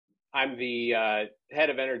I'm the head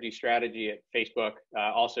of energy strategy at Facebook,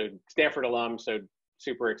 also Stanford alum, so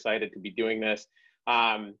super excited to be doing this.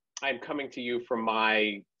 I'm coming to you from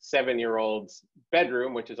my 7-year-old's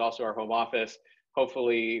bedroom, which is also our home office.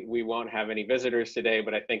 Hopefully we won't have any visitors today,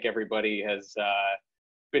 but I think everybody has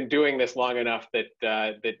been doing this long enough that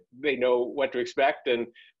that they know what to expect. And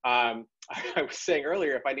I was saying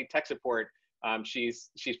earlier, if I need tech support, she's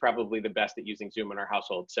probably the best at using Zoom in our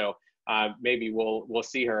household. So maybe we'll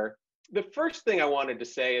see her. The first thing I wanted to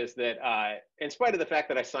say is that in spite of the fact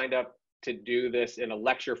that I signed up to do this in a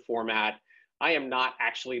lecture format, I am not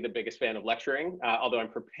actually the biggest fan of lecturing, although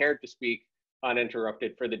I'm prepared to speak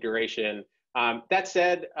uninterrupted for the duration. That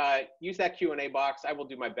said, use that Q&A box. I will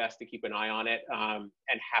do my best to keep an eye on it, and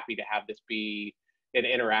happy to have this be an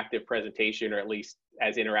interactive presentation, or at least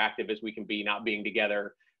as interactive as we can be, not being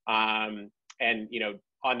together. And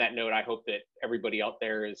on that note, I hope that everybody out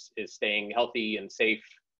there is staying healthy and safe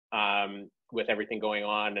with everything going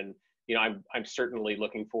on. And I'm certainly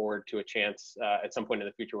looking forward to a chance at some point in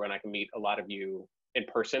the future when I can meet a lot of you in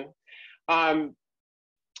person.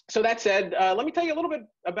 So that said, let me tell you a little bit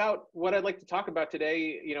about what I'd like to talk about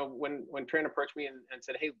today. When Tran approached me and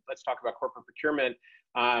said, "Hey, let's talk about corporate procurement,"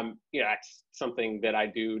 that's something that I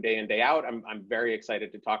do day in, day out. I'm very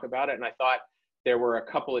excited to talk about it, and I thought there were a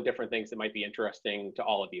couple of different things that might be interesting to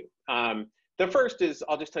all of you. The first is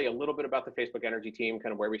I'll just tell you a little bit about the Facebook Energy team,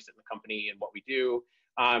 kind of where we sit in the company and what we do.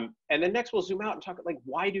 And then next we'll zoom out and talk like,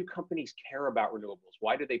 why do companies care about renewables?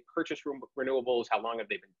 Why do they purchase renewables? How long have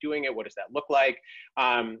they been doing it? What does that look like?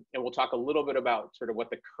 And we'll talk a little bit about sort of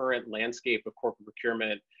what the current landscape of corporate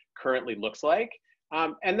procurement currently looks like.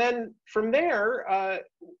 And then from there,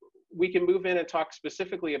 we can move in and talk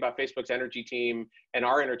specifically about Facebook's energy team and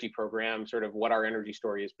our energy program, sort of what our energy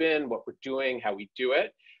story has been, what we're doing, how we do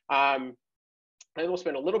it. And we'll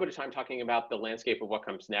spend a little bit of time talking about the landscape of what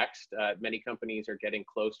comes next. Many companies are getting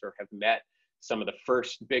close or have met some of the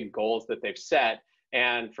first big goals that they've set.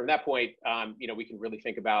 And from that point, we can really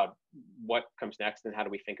think about what comes next and how do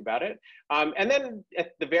we think about it. And then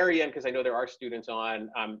at the very end, because I know there are students on,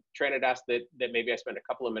 Tran had asked that maybe I spend a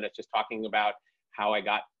couple of minutes just talking about how I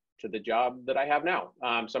got to the job that I have now. So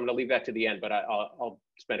I'm going to leave that to the end, but I'll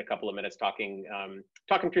spend a couple of minutes talking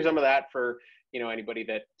through some of that for anybody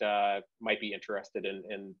that might be interested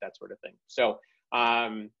in that sort of thing. So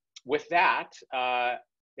with that, I'm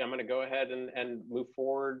going to go ahead and move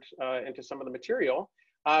forward into some of the material.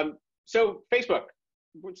 So Facebook,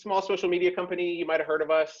 small social media company. You might have heard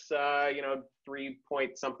of us.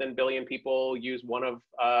 3-point-something billion people use one of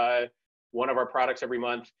our products every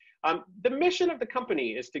month. The mission of the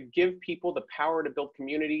company is to give people the power to build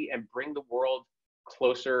community and bring the world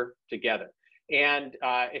closer together. And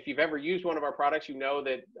if you've ever used one of our products, you know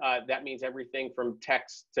that that means everything from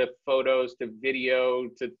text to photos to video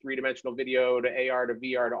to 3-dimensional video to AR to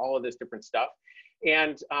VR to all of this different stuff.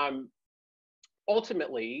 And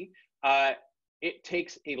ultimately, it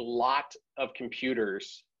takes a lot of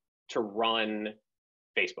computers to run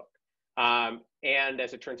Facebook. And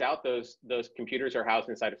as it turns out, those computers are housed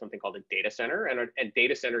inside of something called a data center, and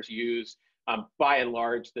data centers use, by and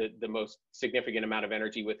large, the most significant amount of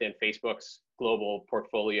energy within Facebook's global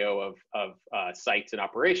portfolio of sites and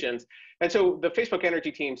operations. And so the Facebook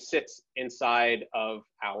Energy team sits inside of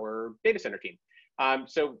our data center team.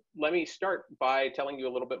 So let me start by telling you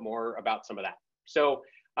a little bit more about some of that. So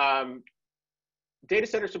data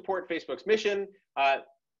center support Facebook's mission.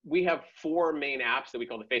 We have 4 main apps that we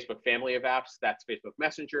call the Facebook family of apps. That's Facebook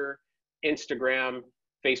Messenger, Instagram,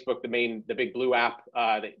 Facebook, the big blue app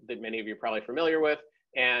that many of you are probably familiar with,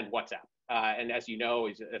 and WhatsApp. And as you know,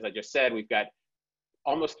 as I just said, we've got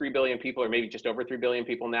almost 3 billion people, or maybe just over 3 billion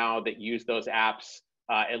people now that use those apps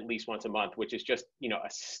at least once a month, which is just a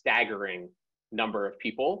staggering number of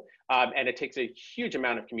people. And it takes a huge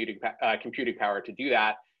amount of computing power to do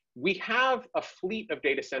that. We have a fleet of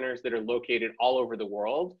data centers that are located all over the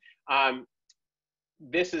world.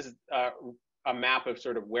 This is a map of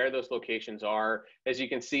sort of where those locations are. As you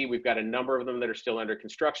can see, we've got a number of them that are still under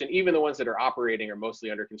construction. Even the ones that are operating are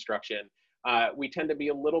mostly under construction. We tend to be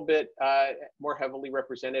a little bit more heavily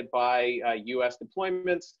represented by US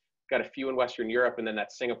deployments. Got a few in Western Europe, and then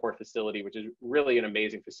that Singapore facility, which is really an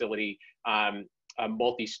amazing facility, a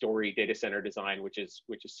multi-story data center design, which is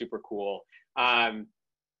super cool.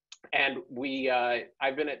 And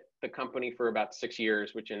I've been at the company for about 6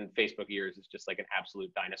 years, which in Facebook years is just like an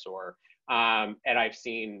absolute dinosaur. And I've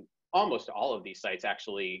seen almost all of these sites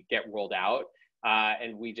actually get rolled out.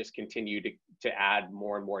 And we just continue to add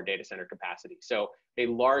more and more data center capacity. So a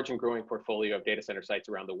large and growing portfolio of data center sites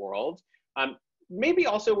around the world. maybe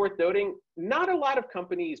also worth noting, not a lot of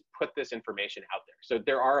companies put this information out there. So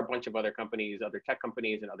there are a bunch of other companies, other tech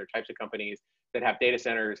companies and other types of companies that have data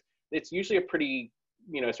centers. It's usually a pretty,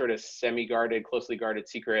 sort of semi-guarded, closely guarded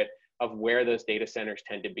secret of where those data centers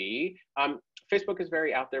tend to be. Facebook is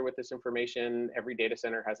very out there with this information. Every data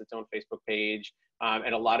center has its own Facebook page.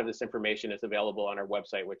 And a lot of this information is available on our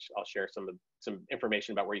website, which I'll share some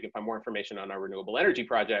information about where you can find more information on our renewable energy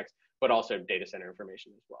projects, but also data center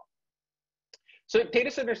information as well. So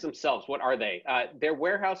data centers themselves, what are they? They're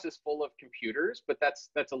warehouses full of computers, but that's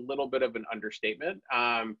a little bit of an understatement.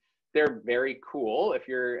 They're very cool if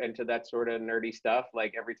you're into that sort of nerdy stuff.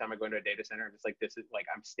 Like every time I go into a data center, I'm just like, this is like,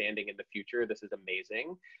 I'm standing in the future. This is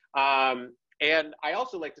amazing. And I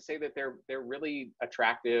also like to say that they're really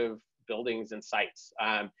attractive buildings and sites.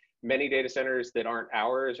 Many data centers that aren't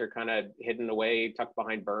ours are kind of hidden away, tucked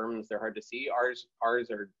behind berms. They're hard to see. Ours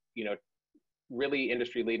are, really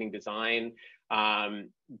industry-leading design.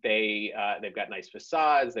 They've got nice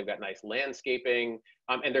facades. They've got nice landscaping,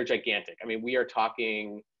 and they're gigantic. I mean, we are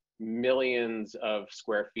talking millions of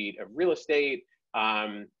square feet of real estate.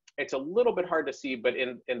 It's a little bit hard to see, but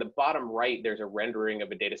in the bottom right, there's a rendering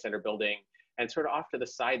of a data center building. And sort of off to the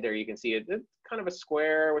side there, you can see it's kind of a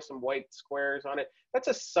square with some white squares on it. That's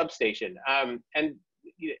a substation. And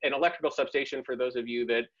an electrical substation, for those of you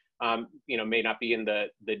that may not be in the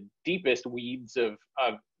deepest weeds of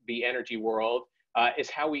the energy world,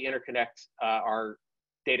 is how we interconnect our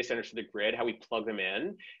data centers to the grid, how we plug them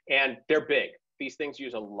in. And they're big. These things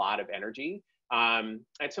use a lot of energy. And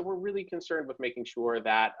so we're really concerned with making sure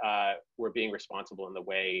that we're being responsible in the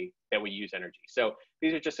way that we use energy. So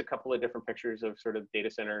these are just a couple of different pictures of sort of data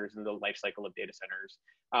centers and the life cycle of data centers.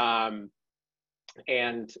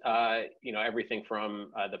 Everything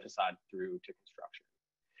from the facade through to construction.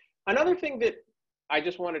 Another thing that I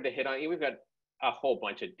just wanted to hit on, we've got a whole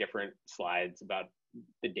bunch of different slides about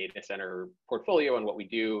the data center portfolio and what we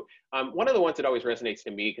do. One of the ones that always resonates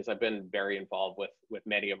to me, because I've been very involved with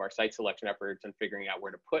many of our site selection efforts and figuring out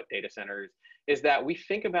where to put data centers, is that we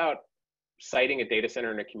think about siting a data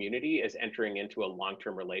center in a community as entering into a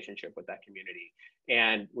long-term relationship with that community.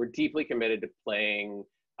 And we're deeply committed to playing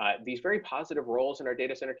these very positive roles in our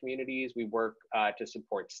data center communities. We work to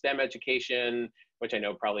support STEM education, which I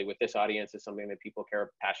know probably with this audience is something that people care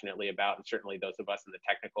passionately about. And certainly those of us in the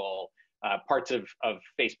technical parts of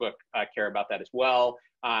Facebook care about that as well.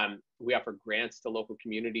 We offer grants to local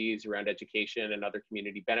communities around education and other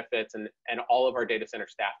community benefits. And all of our data center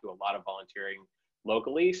staff do a lot of volunteering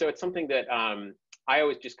locally. So it's something that I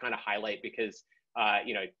always just kind of highlight because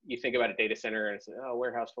you think about a data center and it's like, oh,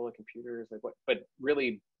 warehouse full of computers, like what? But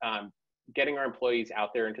really, getting our employees out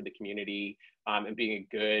there into the community and being a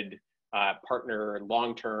good partner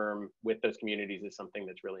long-term with those communities is something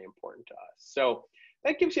that's really important to us. So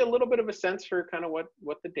that gives you a little bit of a sense for kind of what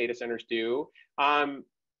the data centers do. And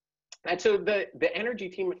so the energy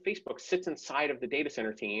team at Facebook sits inside of the data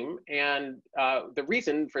center team. And the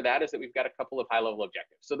reason for that is that we've got a couple of high-level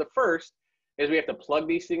objectives. So the first is we have to plug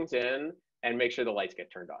these things in and make sure the lights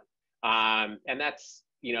get turned on. And that's,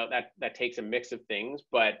 that takes a mix of things,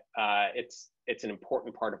 but it's an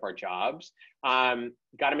important part of our jobs.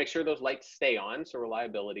 Got to make sure those lights stay on, so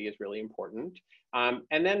reliability is really important.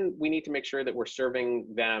 And then we need to make sure that we're serving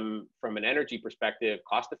them from an energy perspective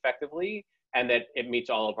cost effectively, and that it meets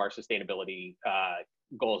all of our sustainability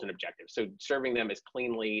goals and objectives. So serving them as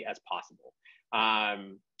cleanly as possible.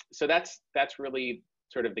 So that's really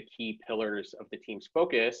sort of the key pillars of the team's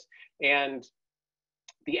focus. And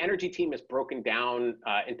the energy team is broken down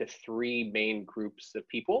into three main groups of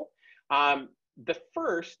people. The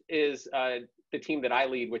first is the team that I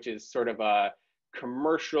lead, which is sort of a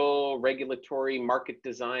commercial, regulatory, market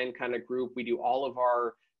design kind of group. We do all of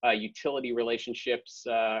our utility relationships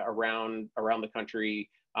around the country.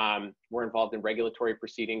 We're involved in regulatory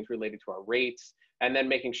proceedings related to our rates, and then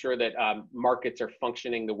making sure that markets are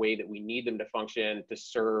functioning the way that we need them to function to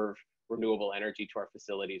serve renewable energy to our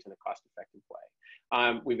facilities in a cost-effective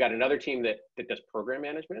way. We've got another team that does program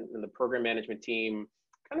management, and the program management team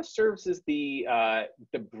kind of serves as the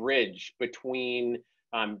bridge between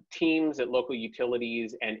teams at local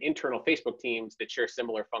utilities and internal Facebook teams that share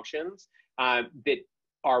similar functions that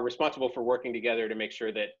are responsible for working together to make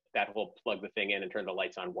sure that whole plug the thing in and turn the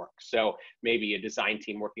lights on works. So maybe a design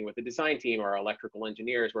team working with a design team, or electrical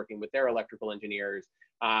engineers working with their electrical engineers.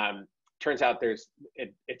 Turns out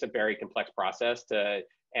it's a very complex process to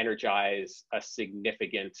energize a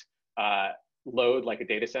significant load like a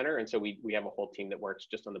data center. And so we have a whole team that works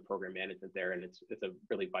just on the program management there, and it's a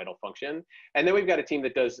really vital function. And then we've got a team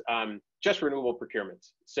that does just renewable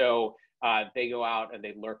procurements. So they go out and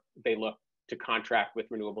they look to contract with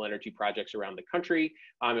renewable energy projects around the country.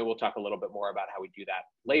 And we'll talk a little bit more about how we do that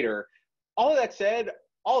later. All of that said,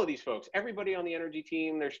 all of these folks, everybody on the energy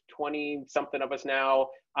team, there's 20 something of us now,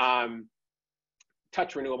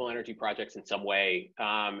 touch renewable energy projects in some way.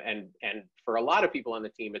 And for a lot of people on the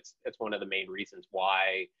team, it's one of the main reasons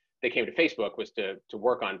why they came to Facebook, was to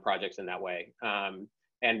work on projects in that way.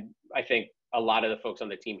 And I think a lot of the folks on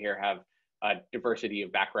the team here have a diversity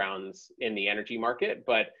of backgrounds in the energy market,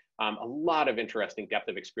 but a lot of interesting depth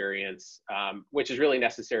of experience, which is really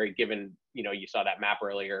necessary given, you saw that map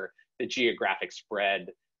earlier, the geographic spread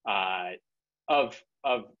of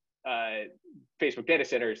Facebook data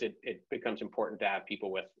centers. It becomes important to have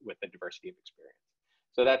people with a diversity of experience.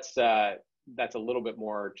 So that's a little bit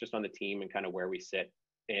more just on the team and kind of where we sit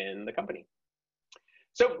in the company.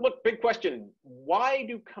 So look, big question, why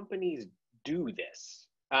do companies do this?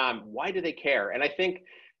 Why do they care? And I think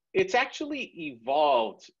it's actually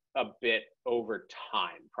evolved a bit over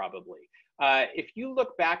time, probably. If you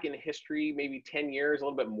look back in history, maybe 10 years, a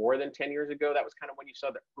little bit more than 10 years ago, that was kind of when you saw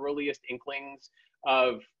the earliest inklings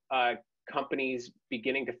of companies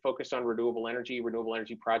beginning to focus on renewable energy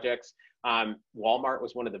projects. Walmart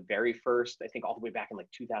was one of the very first, I think all the way back in like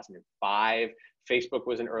 2005. Facebook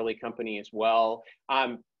was an early company as well.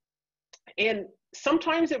 And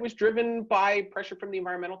sometimes it was driven by pressure from the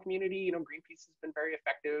environmental community. Greenpeace has been very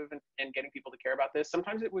effective in getting people to care about this.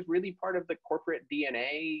 Sometimes it was really part of the corporate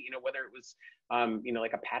DNA, whether it was,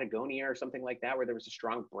 like a Patagonia or something like that, where there was a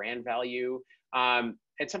strong brand value. And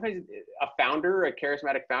sometimes a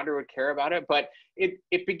charismatic founder would care about it, but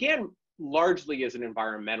it began largely as an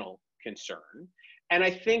environmental concern. And I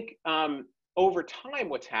think over time,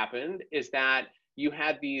 what's happened is that you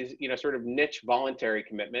had these, sort of niche voluntary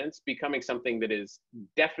commitments becoming something that is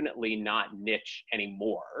definitely not niche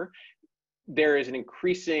anymore. There is an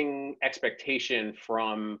increasing expectation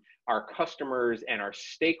from our customers and our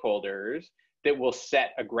stakeholders that will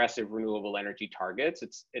set aggressive renewable energy targets.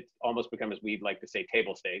 It's almost become, as we'd like to say,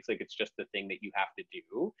 table stakes. Like it's just the thing that you have to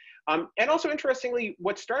do. And also interestingly,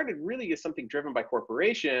 what started really is something driven by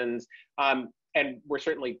corporations, and we're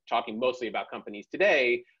certainly talking mostly about companies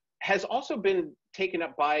today, has also been taken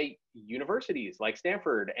up by universities like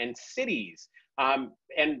Stanford and cities,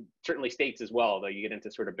 and certainly states as well, though you get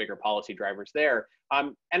into sort of bigger policy drivers there,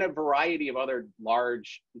 and a variety of other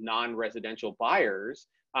large non-residential buyers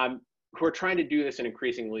who are trying to do this in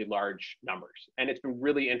increasingly large numbers. And it's been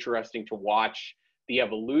really interesting to watch the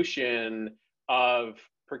evolution of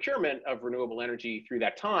procurement of renewable energy through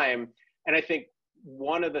that time. And I think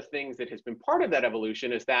one of the things that has been part of that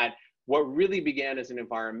evolution is that what really began as an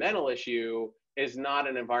environmental issue is not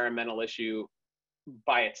an environmental issue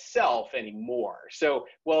by itself anymore. So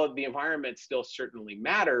while the environment still certainly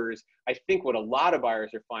matters, I think what a lot of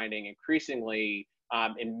buyers are finding increasingly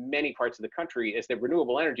in many parts of the country is that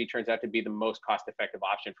renewable energy turns out to be the most cost-effective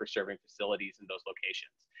option for serving facilities in those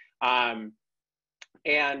locations.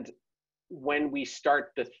 And when we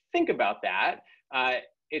start to think about that,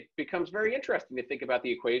 it becomes very interesting to think about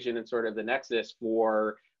the equation and sort of the nexus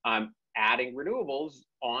for adding renewables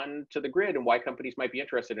onto the grid and why companies might be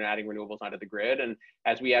interested in adding renewables onto the grid. And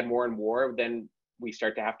as we add more and more, then we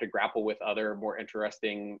start to have to grapple with other more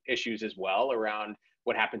interesting issues as well around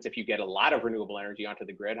what happens if you get a lot of renewable energy onto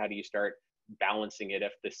the grid. How do you start balancing it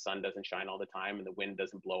if the sun doesn't shine all the time and the wind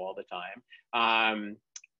doesn't blow all the time?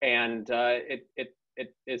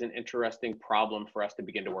 It is an interesting problem for us to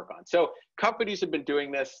begin to work on. So companies have been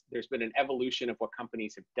doing this. There's been an evolution of what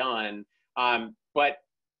companies have done. But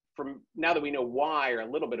from now that we know why, or a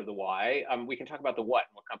little bit of the why, we can talk about the what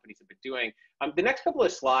and what companies have been doing. The next couple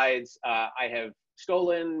of slides I have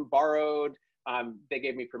stolen, borrowed. They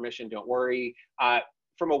gave me permission, don't worry,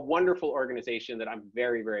 from a wonderful organization that I'm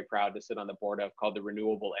very, very proud to sit on the board of called the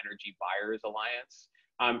Renewable Energy Buyers Alliance.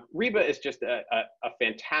 REBA is just a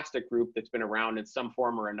fantastic group that's been around in some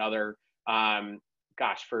form or another,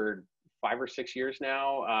 for 5 or 6 years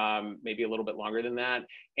now, maybe a little bit longer than that.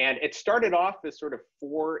 And it started off as sort of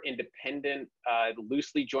 4 independent,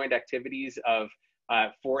 loosely joined activities of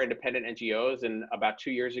 4 independent NGOs. And about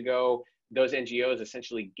 2 years ago, those NGOs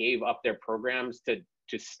essentially gave up their programs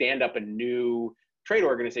to stand up a new trade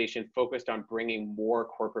organization focused on bringing more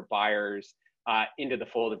corporate buyers into the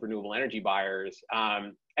fold of renewable energy buyers.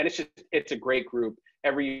 And it's a great group.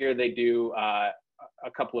 Every year they do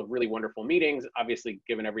a couple of really wonderful meetings, obviously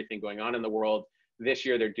given everything going on in the world. This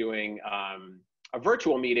year they're doing a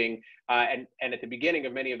virtual meeting, and at the beginning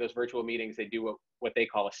of many of those virtual meetings, they do what they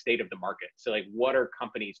call a state of the market. So like, what are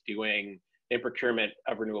companies doing in procurement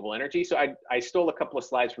of renewable energy? So I stole a couple of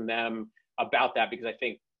slides from them about that, because I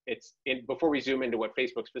think before we zoom into what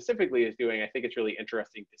Facebook specifically is doing, I think it's really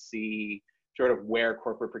interesting to see sort of where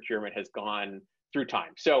corporate procurement has gone through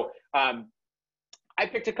time. So I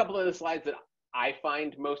picked a couple of the slides that I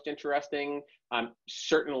find most interesting.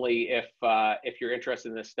 Certainly, if you're interested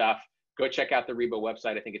in this stuff, go check out the REBO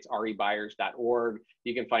website. I think it's rebuyers.org.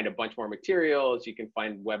 You can find a bunch more materials. You can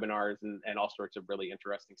find webinars and all sorts of really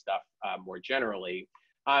interesting stuff more generally.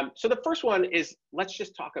 So the first one is, let's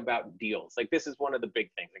just talk about deals. Like, this is one of the big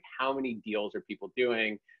things. Like, how many deals are people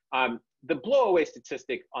doing? The blowaway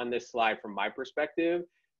statistic on this slide from my perspective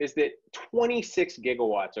is that 26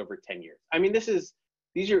 gigawatts over 10 years. I mean,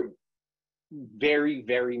 these are very,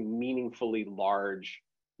 very meaningfully large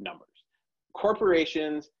numbers.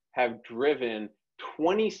 Corporations have driven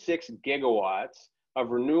 26 gigawatts of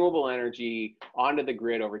renewable energy onto the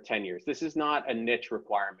grid over 10 years. This is not a niche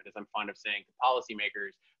requirement, as I'm fond of saying to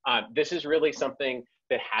policymakers. This is really something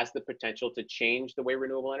that has the potential to change the way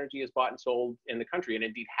renewable energy is bought and sold in the country, and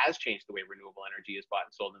indeed has changed the way renewable energy is bought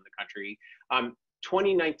and sold in the country.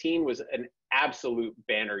 2019 was an absolute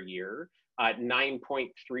banner year.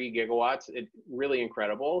 9.3 gigawatts, really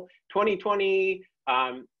incredible. 2020,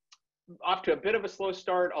 off to a bit of a slow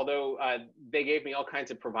start, although they gave me all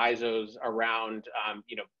kinds of provisos around,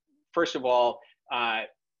 first of all,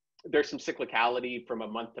 there's some cyclicality from a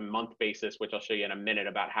month-to-month basis, which I'll show you in a minute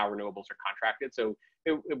about how renewables are contracted. So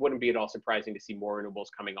it wouldn't be at all surprising to see more renewables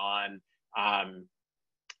coming on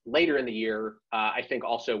later in the year. I think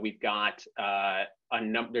also we've got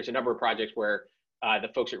there's a number of projects where the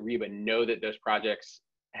folks at REBA know that those projects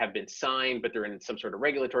have been signed, but they're in some sort of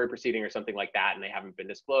regulatory proceeding or something like that, and they haven't been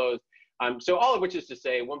disclosed. So all of which is to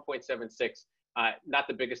say 1.76, not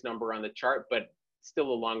the biggest number on the chart, but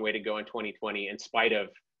still a long way to go in 2020 in spite of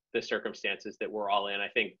the circumstances that we're all in. I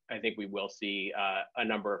think we will see a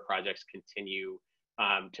number of projects continue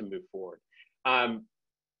to move forward.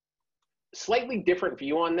 Slightly different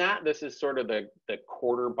view on that. This is sort of the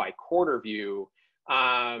quarter by quarter view.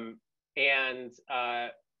 And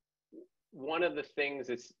one of the things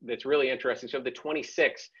that's really interesting, so of the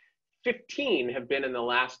 26, 15 have been in the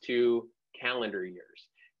last 2 calendar years.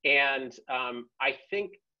 And I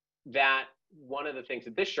think that one of the things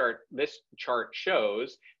that this chart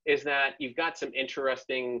shows is that you've got some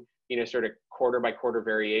interesting, sort of quarter by quarter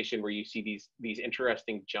variation where you see these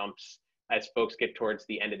interesting jumps as folks get towards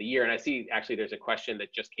the end of the year. And I see actually there's a question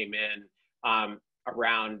that just came in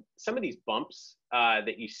around some of these bumps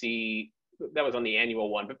that you see. That was on the annual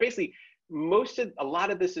one, but basically a lot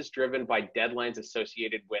of this is driven by deadlines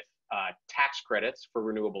associated with tax credits for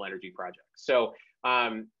renewable energy projects. So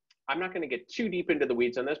I'm not going to get too deep into the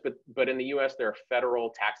weeds on this, but in the US, there are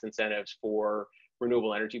federal tax incentives for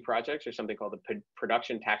renewable energy projects. There's something called the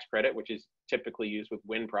production tax credit, which is typically used with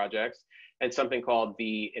wind projects, and something called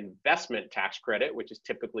the investment tax credit, which is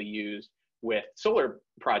typically used with solar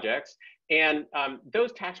projects. And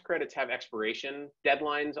those tax credits have expiration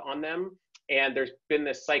deadlines on them. And there's been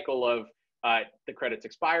this cycle of the credits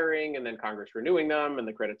expiring and then Congress renewing them, and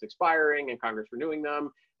the credits expiring and Congress renewing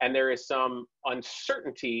them. And there is some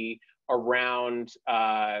uncertainty around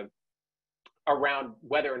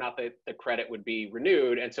whether or not the credit would be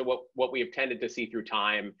renewed. And so what we have tended to see through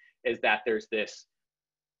time is that there's this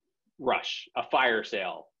rush, a fire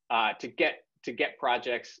sale to get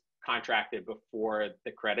projects contracted before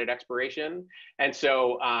the credit expiration. And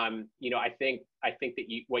so I think that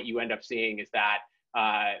what you end up seeing is that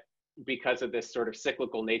because of this sort of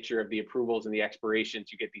cyclical nature of the approvals and the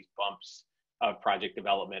expirations, you get these bumps of project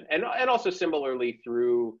development. And also similarly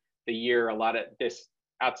through the year, a lot of this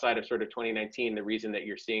outside of sort of 2019, the reason that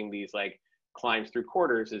you're seeing these like climbs through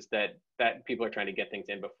quarters is that people are trying to get things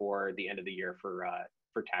in before the end of the year for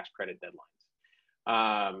tax credit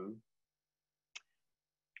deadlines.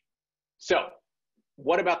 So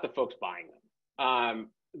what about the folks buying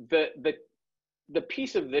them? The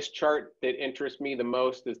piece of this chart that interests me the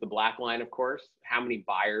most is the black line, of course. How many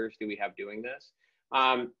buyers do we have doing this?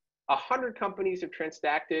 100 companies have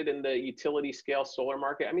transacted in the utility scale solar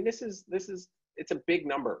market. I mean, it's a big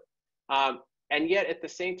number. And yet at the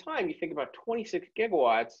same time, you think about 26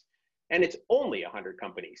 gigawatts and it's only 100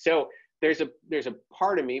 companies. So there's a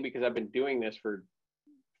part of me, because I've been doing this for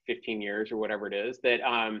 15 years or whatever it is, that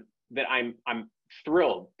I'm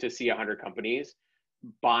thrilled to see 100 companies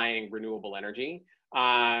buying renewable energy,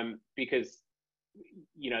 because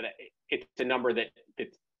that it's a number that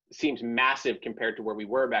seems massive compared to where we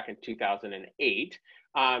were back in 2008.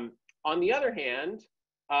 On the other hand,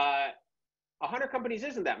 100 companies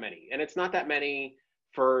isn't that many, and it's not that many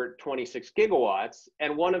for 26 gigawatts.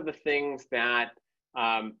 And one of the things that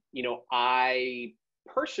I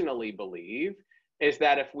personally believe is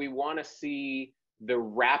that if we want to see the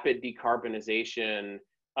rapid decarbonization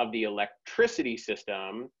of the electricity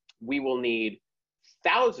system, we will need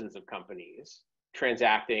thousands of companies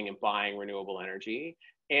transacting and buying renewable energy.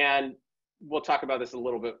 And we'll talk about this a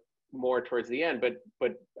little bit more towards the end,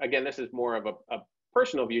 but again, this is more of a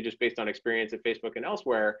personal view just based on experience at Facebook and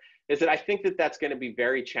elsewhere, is that I think that that's going to be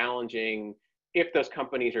very challenging if those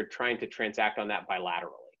companies are trying to transact on that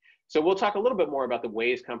bilaterally. So we'll talk a little bit more about the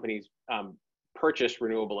ways companies purchase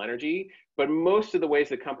renewable energy, but most of the ways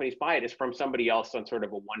that companies buy it is from somebody else on sort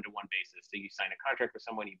of a one-to-one basis. So you sign a contract with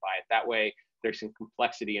someone, you buy it that way. There's some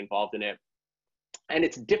complexity involved in it. And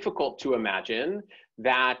it's difficult to imagine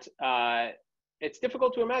that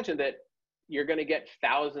you're going to get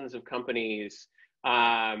thousands of companies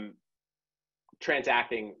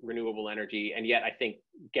transacting renewable energy. And yet I think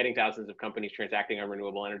getting thousands of companies transacting on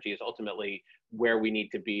renewable energy is ultimately where we need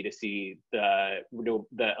to be to see the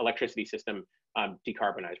electricity system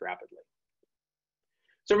decarbonize rapidly.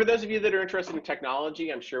 So for those of you that are interested in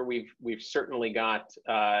technology, I'm sure we've certainly got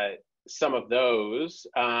some of those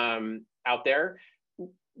out there.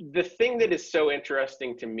 The thing that is so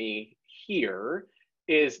interesting to me here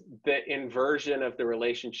is the inversion of the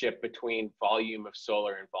relationship between volume of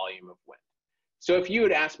solar and volume of wind. So if you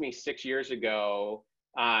had asked me 6 years ago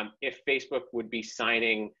if Facebook would be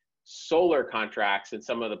signing solar contracts in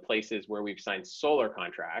some of the places where we've signed solar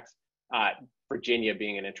contracts, Virginia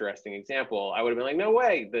being an interesting example, I would have been like, no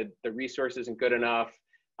way, the resource isn't good enough.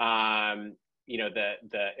 You know,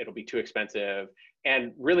 it'll be too expensive.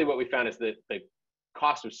 And really what we found is that the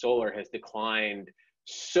cost of solar has declined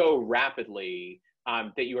so rapidly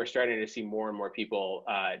that you are starting to see more and more people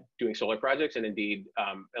doing solar projects. And indeed,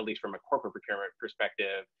 at least from a corporate procurement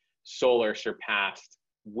perspective, solar surpassed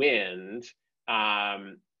wind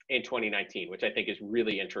in 2019, which I think is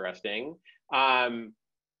really interesting.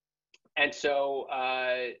 And so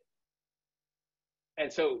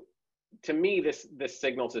to me, this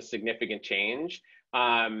signals a significant change.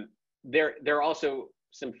 There are also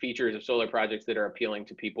some features of solar projects that are appealing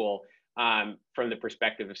to people from the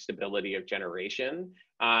perspective of stability of generation.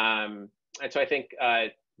 And so I think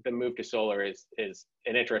the move to solar is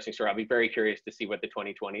an interesting story. I'll be very curious to see what the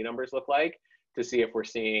 2020 numbers look like, to see if we're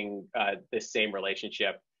seeing this same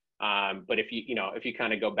relationship. But if you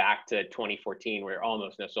kind of go back to 2014, where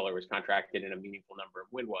almost no solar was contracted and a meaningful number of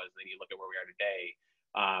wind was, then you look at where we are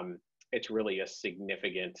today, it's really a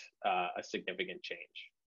significant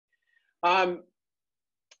change.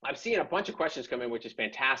 I'm seeing a bunch of questions come in, which is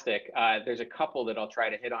fantastic. There's a couple that I'll try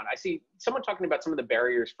to hit on. I see someone talking about some of the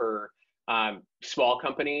barriers for small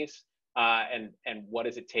companies and what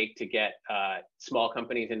does it take to get small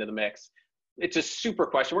companies into the mix. It's a super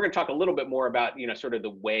question. We're going to talk a little bit more about, sort of the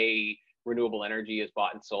way renewable energy is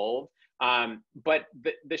bought and sold. But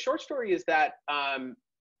the short story is that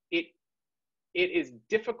it is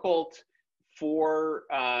difficult for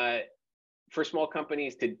small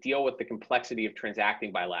companies to deal with the complexity of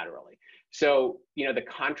transacting bilaterally. So, the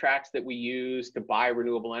contracts that we use to buy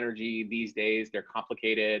renewable energy these days, they're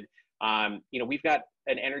complicated. We've got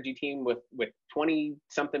an energy team with 20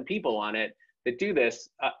 something people on it that do this.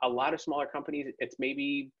 A lot of smaller companies, it's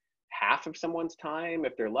maybe half of someone's time.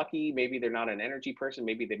 If they're lucky, maybe they're not an energy person,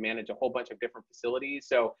 maybe they manage a whole bunch of different facilities.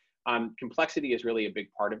 So complexity is really a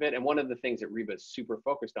big part of it. And one of the things that Reba is super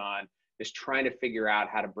focused on is trying to figure out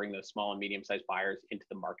how to bring those small and medium-sized buyers into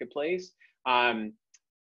the marketplace. I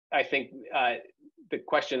think the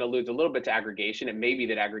question alludes a little bit to aggregation. It may be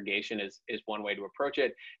that aggregation is one way to approach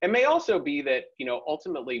it. It may also be that,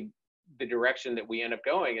 ultimately the direction that we end up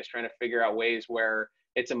going is trying to figure out ways where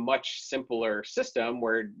it's a much simpler system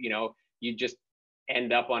where, you just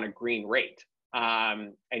end up on a green rate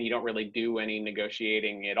and you don't really do any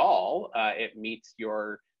negotiating at all. It meets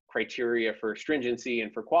your criteria for stringency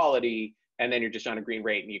and for quality, and then you're just on a green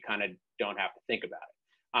rate and you kind of don't have to think about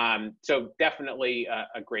it. So definitely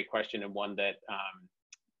a great question, and one that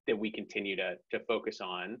that we continue to focus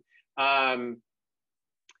on.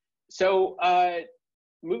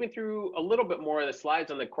 Moving through a little bit more of the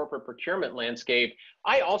slides on the corporate procurement landscape,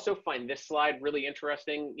 I also find this slide really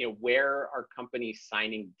interesting. Where are companies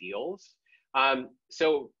signing deals?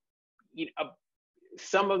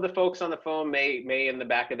 Some of the folks on the phone may in the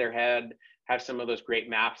back of their head have some of those great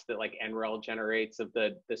maps that like NREL generates of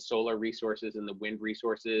the solar resources and the wind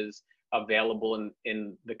resources available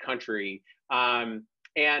in the country.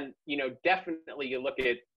 And definitely you look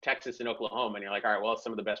at Texas and Oklahoma and you're like, all right, well, it's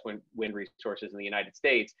some of the best wind resources in the United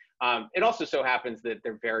States. It also so happens that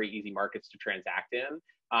they're very easy markets to transact in.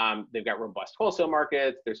 They've got robust wholesale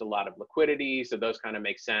markets. There's a lot of liquidity, so those kind of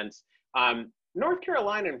make sense. North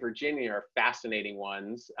Carolina and Virginia are fascinating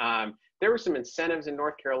ones. There were some incentives in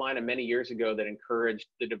North Carolina many years ago that encouraged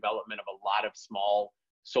the development of a lot of small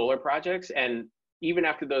solar projects. And even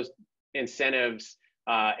after those incentives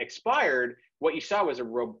expired, what you saw was a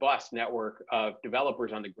robust network of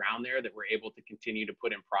developers on the ground there that were able to continue to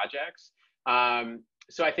put in projects.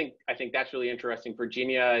 So I think that's really interesting.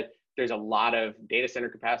 Virginia, there's a lot of data center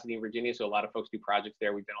capacity in Virginia, so a lot of folks do projects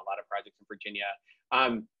there. We've done a lot of projects in Virginia.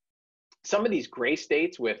 Some of these gray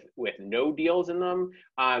states with no deals in them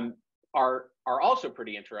are also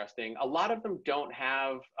pretty interesting. A lot of them don't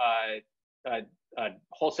have a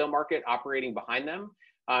wholesale market operating behind them,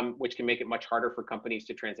 which can make it much harder for companies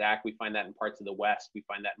to transact. We find that in parts of the West. We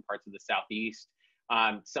find that in parts of the Southeast.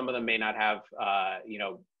 Some of them may not have,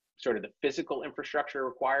 sort of the physical infrastructure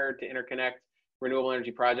required to interconnect renewable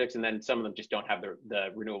energy projects, and then some of them just don't have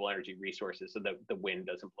the renewable energy resources. So the wind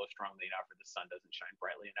doesn't blow strongly enough, or the sun doesn't shine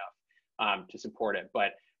brightly enough to support it.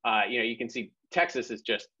 But you can see Texas is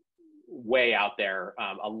just way out there.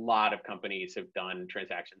 A lot of companies have done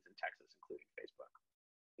transactions in Texas, including Facebook.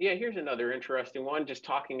 Yeah, here's another interesting one, just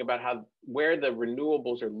talking about where the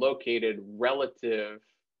renewables are located relative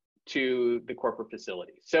to the corporate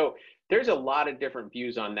facilities. So there's a lot of different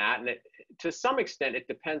views on that, and to some extent it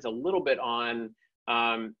depends a little bit on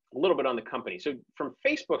the company. So from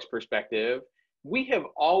Facebook's perspective, we have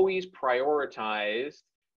always prioritized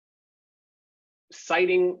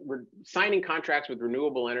signing contracts with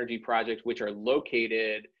renewable energy projects which are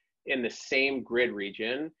located in the same grid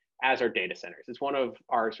region as our data centers. It's one of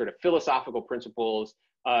our sort of philosophical principles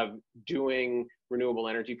of doing renewable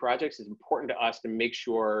energy projects. It's important to us to make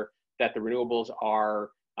sure that the renewables are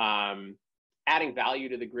adding value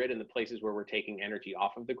to the grid in the places where we're taking energy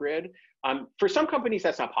off of the grid. For some companies,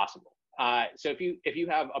 that's not possible. So if you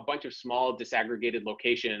have a bunch of small disaggregated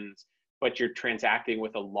locations, but you're transacting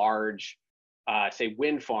with a large, say,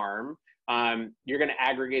 wind farm, you're going to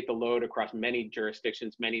aggregate the load across many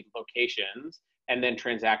jurisdictions, many locations, and then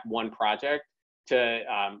transact one project to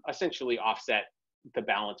essentially offset the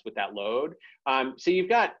balance with that load. So you've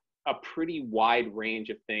got a pretty wide range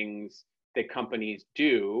of things that companies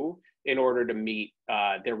do in order to meet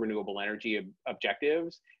their renewable energy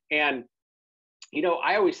objectives. And,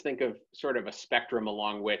 I always think of sort of a spectrum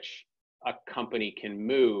along which a company can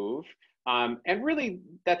move. And really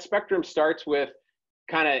that spectrum starts with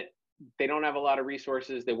they don't have a lot of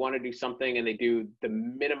resources, they want to do something, and they do the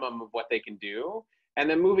minimum of what they can do. And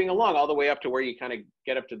then moving along all the way up to where you kind of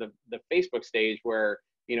get up to the Facebook stage where,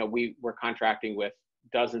 we're contracting with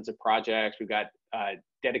dozens of projects. We've got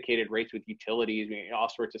dedicated rates with utilities, all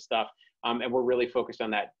sorts of stuff. And we're really focused on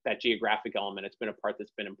that geographic element. It's been a part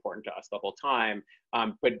that's been important to us the whole time.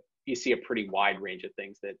 But you see a pretty wide range of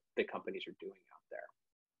things that the companies are doing out there.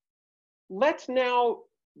 Let's now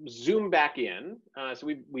zoom back in. So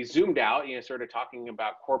we zoomed out, sort of talking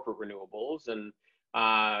about corporate renewables and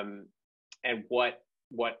what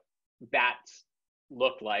that's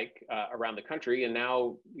looked like around the country. And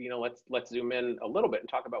now, let's zoom in a little bit and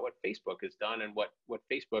talk about what Facebook has done and what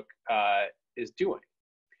Facebook is doing.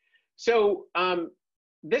 So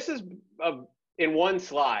this is, in one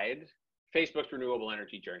slide, Facebook's renewable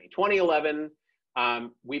energy journey. 2011,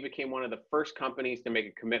 we became one of the first companies to make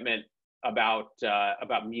a commitment about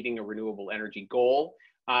meeting a renewable energy goal.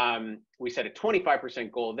 We set a 25%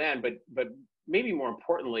 goal then, but maybe more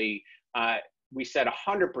importantly, we set a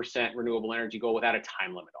 100% renewable energy goal without a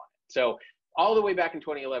time limit on it. So all the way back in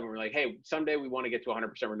 2011, we're like, hey, someday we want to get to 100%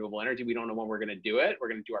 renewable energy. We don't know when we're going to do it. We're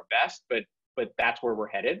going to do our best, but that's where we're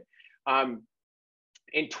headed. In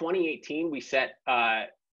 2018, we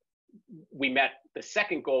met the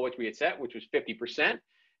second goal, which we had set, which was 50%.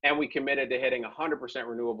 And we committed to hitting 100%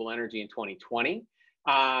 renewable energy in 2020.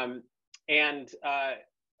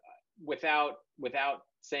 Without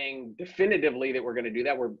saying definitively that we're going to do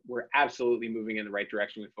that, we're absolutely moving in the right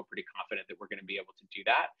direction. We feel pretty confident that we're going to be able to do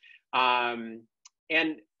that.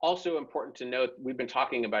 And also important to note, we've been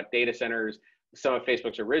talking about data centers. Some of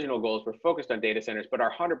Facebook's original goals were focused on data centers, but our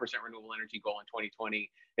 100% renewable energy goal in 2020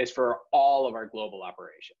 is for all of our global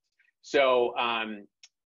operations. So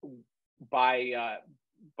by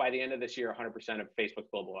the end of this year, 100% of Facebook's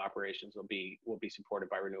global operations will be supported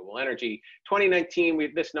by renewable energy.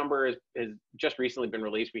 2019, this number has just recently been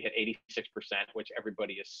released. We hit 86%, which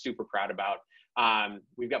everybody is super proud about.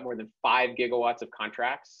 We've got more than 5 gigawatts of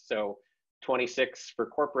contracts, so 26 for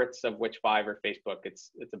corporates, of which 5 are Facebook.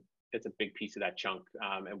 It's a big piece of that chunk,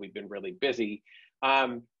 and we've been really busy.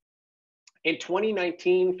 In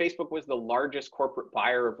 2019, Facebook was the largest corporate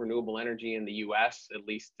buyer of renewable energy in the US, at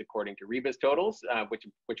least according to Reba's totals,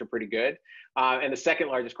 which are pretty good. And the second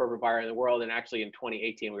largest corporate buyer in the world. And actually in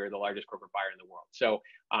 2018, we were the largest corporate buyer in the world. So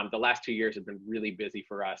the last 2 years have been really busy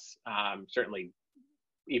for us. Certainly,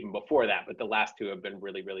 even before that, but the last two have been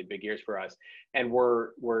really, really big years for us. And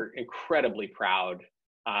we're incredibly proud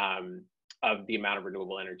of the amount of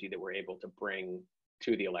renewable energy that we're able to bring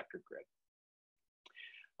to the electric grid.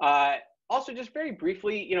 Also, just very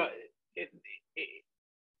briefly, you know,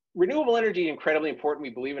 renewable energy is incredibly important. We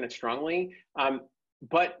believe in it strongly.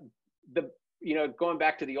 But you know, going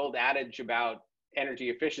back to the old adage about energy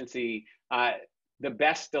efficiency, the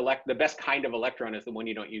best kind of electron is the one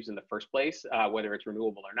you don't use in the first place, whether it's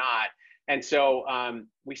renewable or not. And so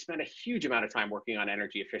we spend a huge amount of time working on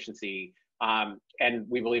energy efficiency. And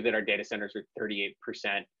we believe that our data centers are 38%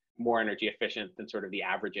 more energy efficient than sort of the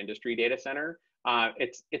average industry data center.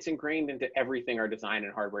 It's ingrained into everything our design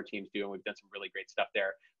and hardware teams do, and we've done some really great stuff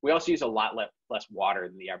there. We also use a lot less water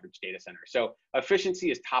than the average data center. So efficiency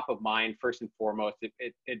is top of mind first and foremost.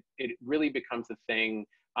 It really becomes the thing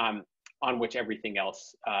on which everything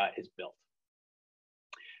else is built.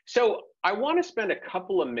 So I want to spend a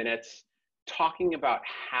couple of minutes talking about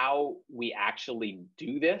how we actually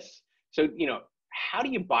do this. So, you know, how do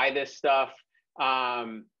you buy this stuff?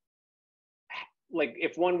 Like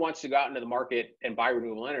if one wants to go out into the market and buy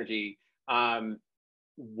renewable energy,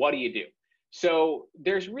 what do you do? So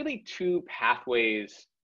there's really two pathways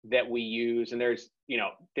that we use, and there's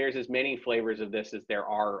as many flavors of this as there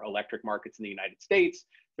are electric markets in the United States.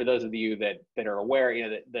 For those of you that are aware, you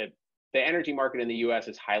know, the energy market in the U.S.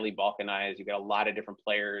 is highly balkanized. You've got a lot of different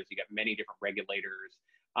players. You got many different regulators.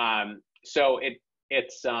 So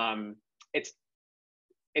it's a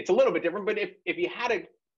little bit different. But if you had to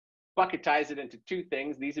bucketize it into two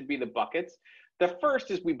things, these would be the buckets. The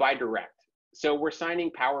first is we buy direct. So we're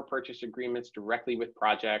signing power purchase agreements directly with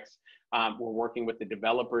projects. We're working with the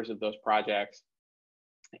developers of those projects,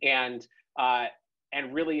 and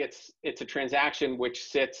really it's a transaction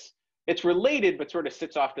which it's related but sort of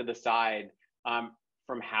sits off to the side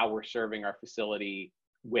from how we're serving our facility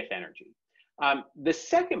with energy. The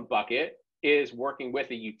second bucket is working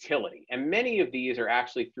with a utility, and many of these are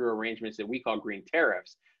actually through arrangements that we call green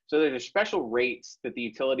tariffs. So there's special rates that the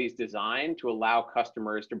utilities design to allow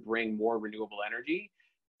customers to bring more renewable energy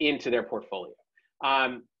into their portfolio.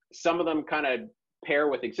 Some of them kind of pair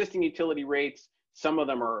with existing utility rates. Some of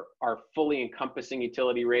them are fully encompassing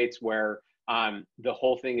utility rates where the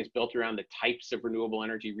whole thing is built around the types of renewable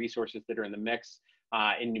energy resources that are in the mix.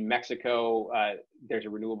 In New Mexico, there's a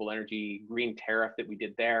renewable energy green tariff that we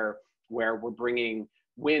did there, where we're bringing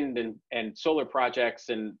wind and solar projects,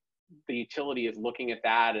 and the utility is looking at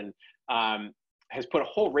that and has put a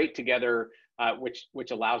whole rate together,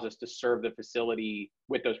 which allows us to serve the facility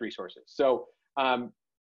with those resources. So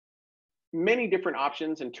many different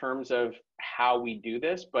options in terms of how we do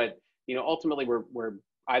this, but you know, ultimately we're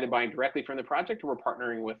either buying directly from the project or we're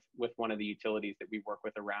partnering with one of the utilities that we work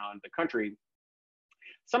with around the country.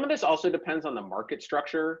 Some of this also depends on the market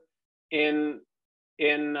structure in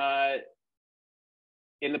the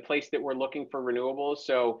place that we're looking for renewables.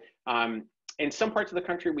 So in some parts of the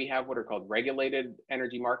country, we have what are called regulated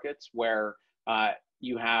energy markets, where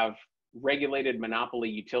you have regulated monopoly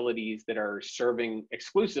utilities that are serving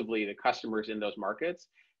exclusively the customers in those markets.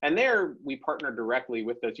 And there we partner directly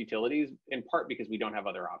with those utilities, in part because we don't have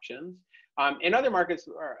other options. In other markets,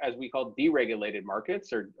 as we call deregulated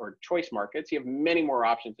markets or choice markets, you have many more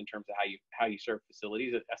options in terms of how you serve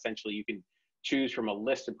facilities. Essentially, you can choose from a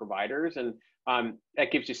list of providers, and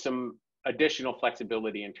that gives you some additional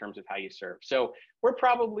flexibility in terms of how you serve. So we're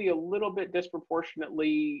probably a little bit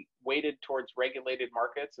disproportionately weighted towards regulated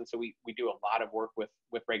markets, and so we do a lot of work with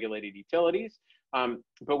regulated utilities,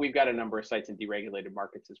 but we've got a number of sites in deregulated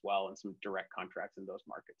markets as well, and some direct contracts in those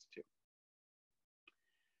markets too.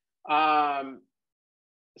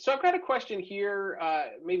 So I've got a question here,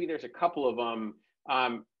 maybe there's a couple of them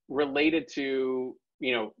related to,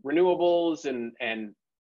 you know, renewables and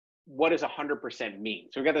what does 100% mean?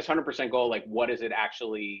 So we've got this 100% goal, like what does it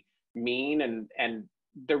actually mean? And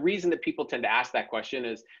the reason that people tend to ask that question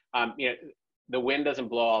is, you know, the wind doesn't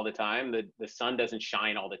blow all the time, the sun doesn't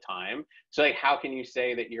shine all the time. So like, how can you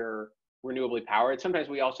say that you're renewably powered? Sometimes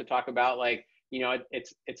we also talk about like, you know,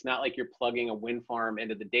 it's not like you're plugging a wind farm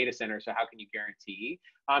into the data center, so how can you guarantee?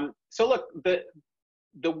 So look, the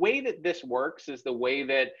way that this works is the way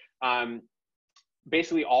that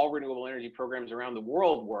basically all renewable energy programs around the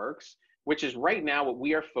world works, which is right now what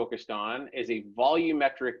we are focused on is a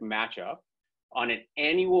volumetric matchup on an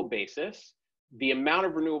annual basis. The amount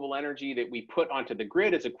of renewable energy that we put onto the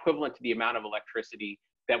grid is equivalent to the amount of electricity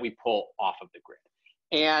that we pull off of the grid.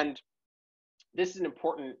 And this is an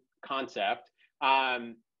important concept.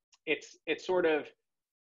 It's sort of,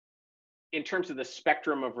 in terms of the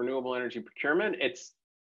spectrum of renewable energy procurement, it's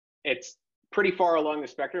pretty far along the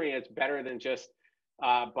spectrum. It's better than just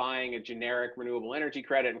buying a generic renewable energy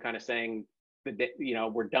credit and kind of saying,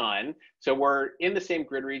 we're done. So we're in the same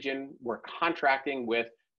grid region. We're contracting with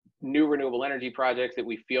new renewable energy projects that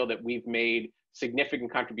we feel that we've made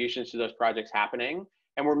significant contributions to those projects happening.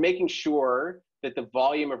 And we're making sure that the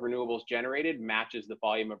volume of renewables generated matches the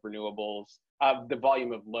volume of renewables, the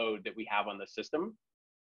volume of load that we have on the system.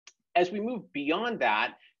 As we move beyond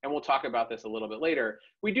that, and we'll talk about this a little bit later,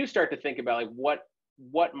 we do start to think about like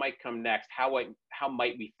what might come next. How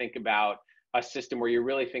might we think about a system where you're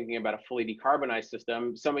really thinking about a fully decarbonized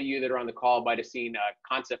system? Some of you that are on the call might have seen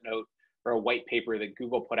a concept note or a white paper that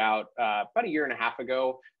Google put out about a year and a half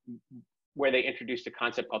ago, where they introduced a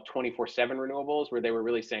concept called 24/7 renewables, where they were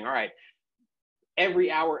really saying, all right,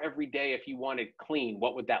 every hour, every day, if you wanted clean,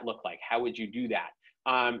 what would that look like? How would you do that?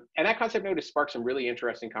 And that concept note has sparked some really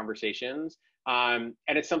interesting conversations. And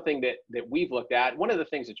it's something that we've looked at. One of the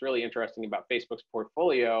things that's really interesting about Facebook's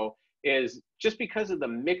portfolio is just because of the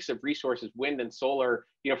mix of resources, wind and solar,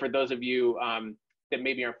 for those of you that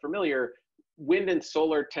maybe aren't familiar, wind and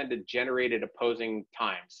solar tend to generate at opposing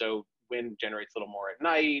times. So wind generates a little more at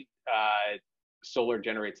night. Solar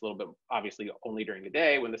generates a little bit, obviously, only during the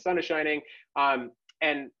day when the sun is shining.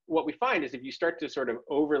 And what we find is if you start to sort of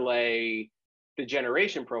overlay the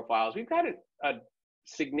generation profiles, we've got a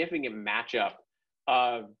significant matchup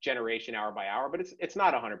of generation hour by hour, but it's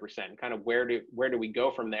not 100%. Kind of where do we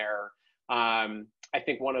go from there? I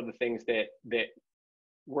think one of the things that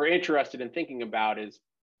we're interested in thinking about is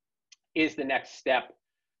the next step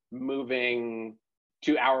moving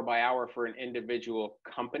to hour by hour for an individual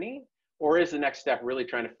company, or is the next step really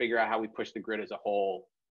trying to figure out how we push the grid as a whole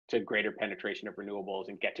to greater penetration of renewables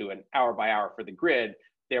and get to an hour by hour for the grid,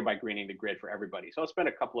 thereby greening the grid for everybody? So I'll spend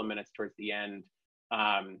a couple of minutes towards the end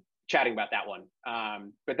chatting about that one.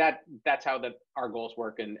 But that's how our goals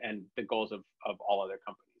work and the goals of all other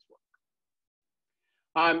companies work.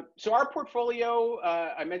 So our portfolio,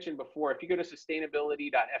 I mentioned before, if you go to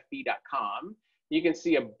sustainability.fb.com, you can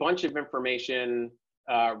see a bunch of information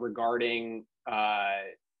regarding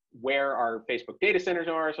where our Facebook data centers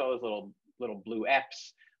are, so those little blue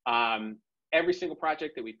Fs. Every single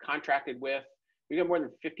project that we've contracted with, we've got more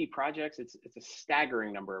than 50 projects. It's a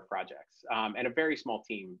staggering number of projects, and a very small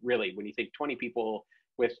team, really. When you think 20 people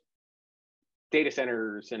with data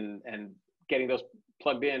centers and getting those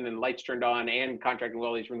plugged in and lights turned on and contracting with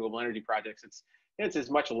all these renewable energy projects, it's as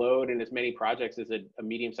much load and as many projects as a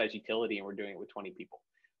medium-sized utility, and we're doing it with 20 people.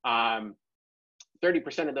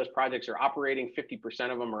 30% of those projects are operating,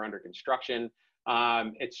 50% of them are under construction.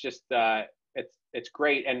 It's just, it's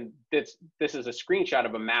great. And this is a screenshot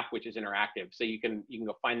of a map which is interactive. So you can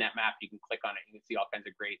go find that map, you can click on it, you can see all kinds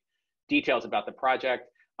of great details about the project.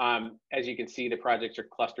 As you can see, the projects are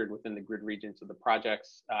clustered within the grid regions of the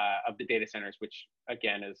projects of the data centers, which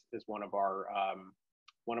again is one of our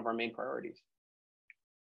main priorities.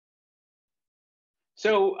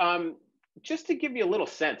 So just to give you a little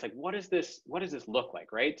sense, like what does this look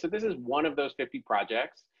like, right? So this is one of those 50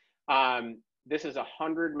 projects. This is a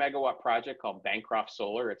 100 megawatt project called Bancroft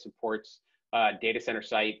Solar. It supports a data center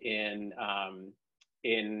site in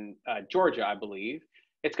Georgia, I believe.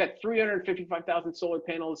 It's got 355,000 solar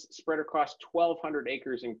panels spread across 1,200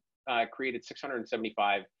 acres and created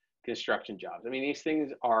 675 construction jobs. I mean, these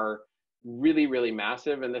things are really, really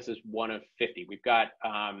massive, and this is one of 50. We've got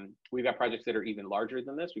projects that are even larger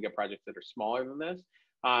than this. We've got projects that are smaller than this.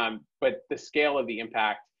 But the scale of the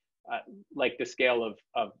impact, like the scale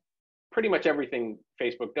of pretty much everything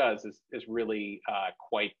Facebook does, is really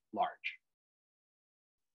quite large.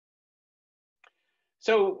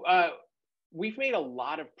 So we've made a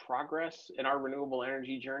lot of progress in our renewable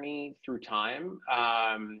energy journey through time,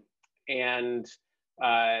 and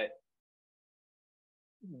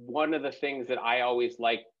one of the things that I always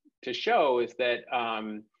like to show is that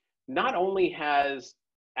not only has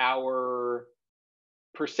our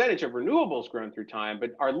percentage of renewables grown through time,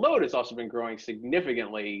 but our load has also been growing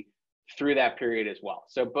significantly through that period as well.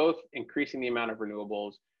 So both increasing the amount of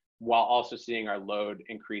renewables while also seeing our load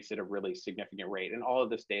increase at a really significant rate. And all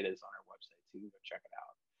of this data is on our website, so you can go check it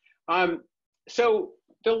out. So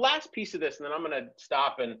the last piece of this, and then I'm going to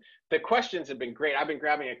stop, and the questions have been great. I've been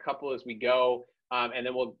grabbing a couple as we go. And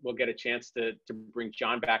then we'll get a chance to bring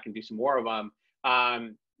John back and do some more of them,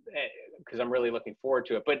 because I'm really looking forward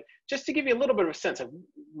to it. But just to give you a little bit of a sense of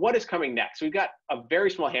what is coming next, we've got a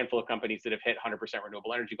very small handful of companies that have hit 100%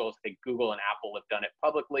 renewable energy goals. I think Google and Apple have done it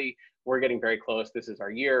publicly. We're getting very close. This is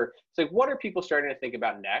our year. So what are people starting to think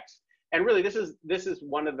about next? And really, this is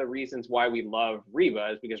one of the reasons why we love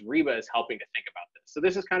Reba, is because Reba is helping to think about this. So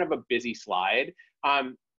this is kind of a busy slide.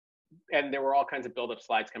 And there were all kinds of build-up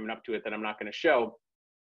slides coming up to it that I'm not going to show.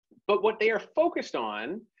 But what they are focused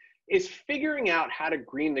on is figuring out how to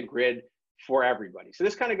green the grid for everybody. So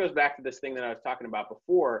this kind of goes back to this thing that I was talking about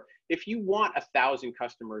before. If you want 1,000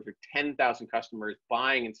 customers or 10,000 customers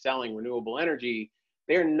buying and selling renewable energy,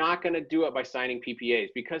 they're not going to do it by signing PPAs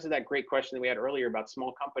because of that great question that we had earlier about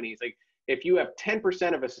small companies. Like if you have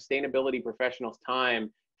 10% of a sustainability professional's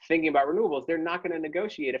time thinking about renewables, they're not going to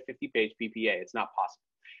negotiate a 50-page PPA. It's not possible.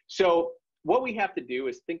 So what we have to do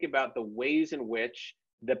is think about the ways in which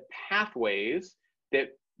the pathways that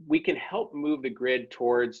we can help move the grid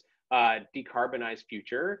towards decarbonized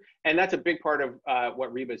future. And that's a big part of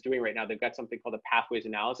what REBA is doing right now. They've got something called a pathways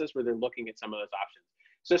analysis where they're looking at some of those options.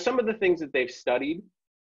 So some of the things that they've studied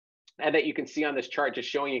and that you can see on this chart, just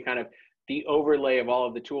showing you kind of the overlay of all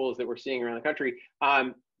of the tools that we're seeing around the country.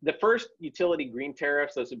 The first utility green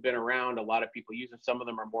tariffs, those have been around. A lot of people use them. Some of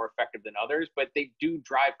them are more effective than others, but they do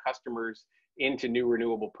drive customers into new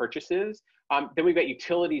renewable purchases. Then we've got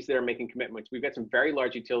utilities that are making commitments. We've got some very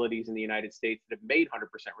large utilities in the United States that have made 100%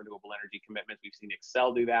 renewable energy commitments. We've seen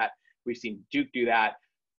Excel do that. We've seen Duke do that.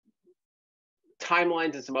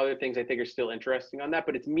 Timelines and some other things I think are still interesting on that,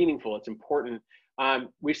 but it's meaningful, it's important.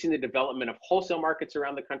 We've seen the development of wholesale markets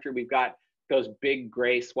around the country. We've got those big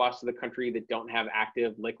gray swaths of the country that don't have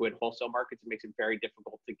active liquid wholesale markets. It makes it very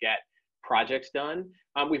difficult to get projects done.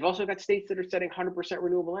 We've also got states that are setting 100%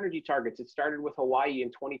 renewable energy targets. It started with Hawaii in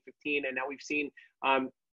 2015, and now we've seen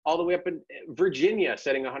all the way up in Virginia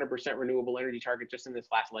setting 100% renewable energy target just in this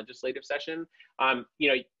last legislative session. You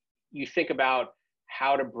know, you think about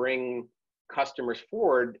how to bring customers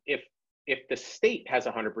forward. If the state has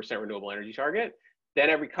a 100% renewable energy target, then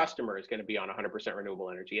every customer is going to be on 100% renewable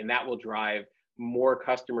energy, and that will drive more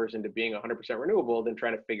customers into being 100% renewable than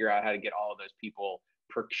trying to figure out how to get all of those people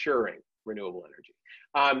procuring renewable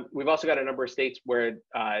energy. We've also got a number of states where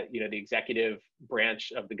you know, the executive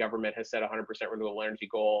branch of the government has set a 100% renewable energy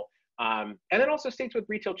goal, and then also states with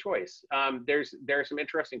retail choice. There are some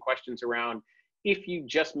interesting questions around, if you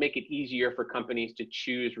just make it easier for companies to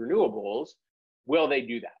choose renewables, will they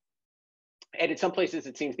do that? And in some places,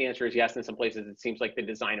 it seems the answer is yes. In some places, it seems like the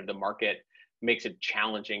design of the market makes it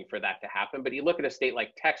challenging for that to happen. But you look at a state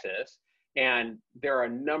like Texas, and there are a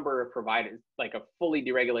number of providers, like a fully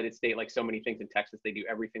deregulated state, like so many things in Texas, they do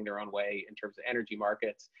everything their own way in terms of energy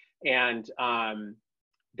markets. And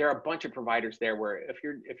there are a bunch of providers there where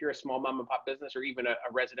if you're a small mom and pop business or even a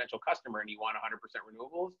residential customer and you want 100%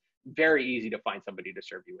 renewables, very easy to find somebody to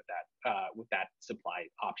serve you with that supply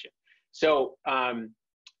option. So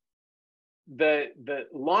the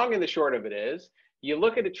long and the short of it is, you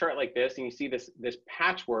look at a chart like this and you see this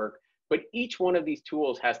patchwork, but each one of these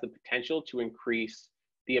tools has the potential to increase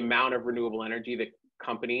the amount of renewable energy that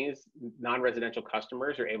companies, non-residential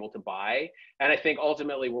customers, are able to buy. And I think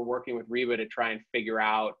ultimately we're working with REBA to try and figure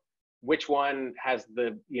out which one has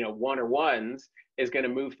the, you know, one or ones is going to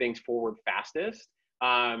move things forward fastest,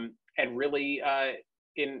 and really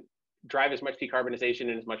drive as much decarbonization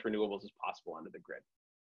and as much renewables as possible onto the grid.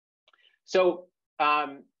 So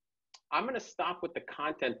I'm going to stop with the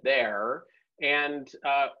content there. And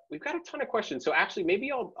we've got a ton of questions. So actually,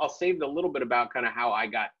 maybe I'll save a little bit about kind of how I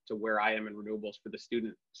got to where I am in renewables for the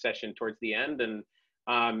student session towards the end.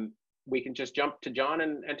 And we can just jump to John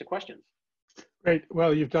and to questions. Great.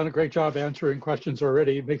 Well, you've done a great job answering questions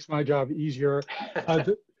already. It makes my job easier.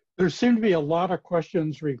 There seem to be a lot of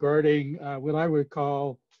questions regarding what I would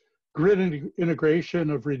call grid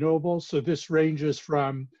integration of renewables. So this ranges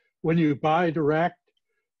from when you buy direct,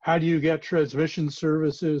 how do you get transmission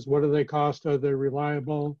services? What do they cost? Are they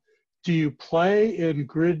reliable? Do you play in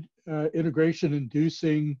grid integration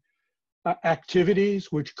inducing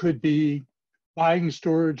activities, which could be buying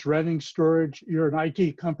storage, renting storage? You're an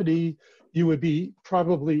IT company. You would be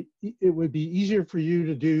it would be easier for you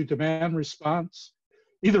to do demand response,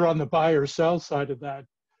 either on the buy or sell side of that.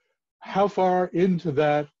 How far into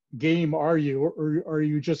that game are you? Or are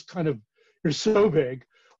you just kind of, you're so big,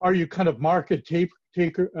 are you kind of market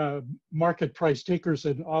price takers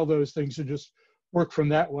and all those things, and just work from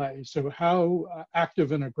that way? So how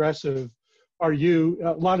active and aggressive are you?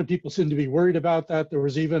 A lot of people seem to be worried about that. There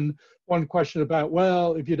was even one question about,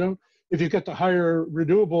 well, if you get the higher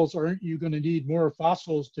renewables, aren't you going to need more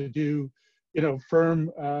fossils to do, you know,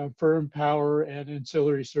 firm power and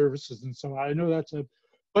ancillary services and so on? I know that's a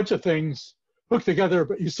bunch of things hooked together,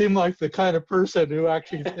 but you seem like the kind of person who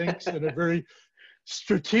actually thinks in a very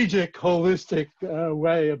strategic, holistic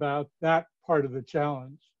way about that part of the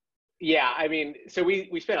challenge. Yeah, I mean, so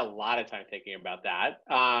we spent a lot of time thinking about that,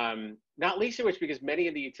 not least of which because many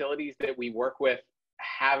of the utilities that we work with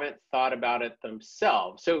haven't thought about it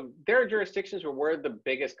themselves. So there are jurisdictions where we're the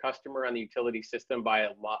biggest customer on the utility system by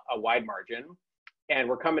a wide margin, and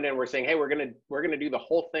we're coming in, we're saying, hey, we're gonna do the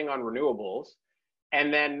whole thing on renewables,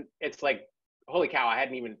 and then it's like, holy cow, I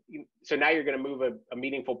hadn't even, so now you're gonna move a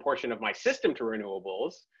meaningful portion of my system to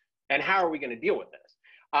renewables, and how are we gonna deal with this?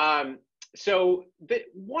 So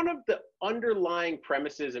one of the underlying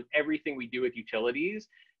premises of everything we do with utilities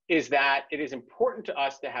is that it is important to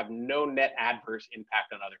us to have no net adverse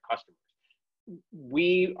impact on other customers.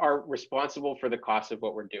 We are responsible for the cost of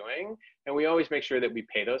what we're doing, and we always make sure that we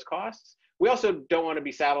pay those costs. We also don't want to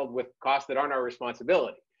be saddled with costs that aren't our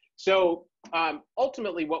responsibility. So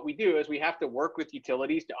ultimately what we do is we have to work with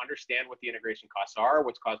utilities to understand what the integration costs are,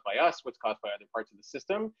 what's caused by us, what's caused by other parts of the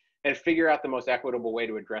system, and figure out the most equitable way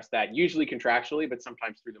to address that, usually contractually, but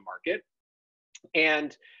sometimes through the market.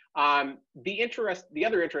 And the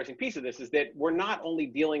other interesting piece of this is that we're not only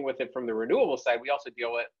dealing with it from the renewable side, we also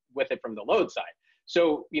deal with it from the load side.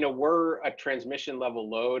 So, we're a transmission level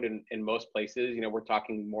load in most places. We're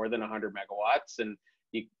talking more than 100 megawatts, and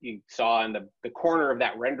you saw in the corner of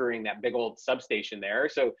that rendering, that big old substation there.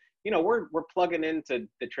 So, we're plugging into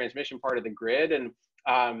the transmission part of the grid, and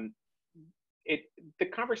the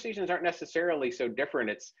conversations aren't necessarily so different.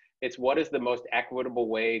 It's what is the most equitable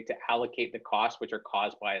way to allocate the costs which are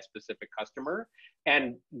caused by a specific customer,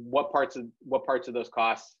 and what parts of those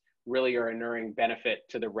costs really are inuring benefit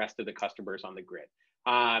to the rest of the customers on the grid.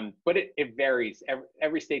 But it varies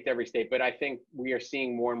every state to every state. But I think we are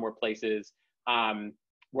seeing more and more places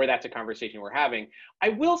where that's a conversation we're having. I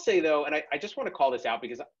will say though, and I just want to call this out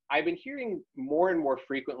because I've been hearing more and more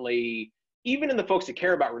frequently, even in the folks that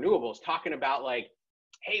care about renewables, talking about like,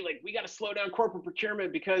 hey, like we got to slow down corporate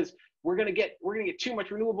procurement because we're gonna get too much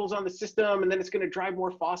renewables on the system, and then it's gonna drive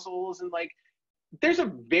more fossils. And like, there's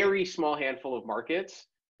a very small handful of markets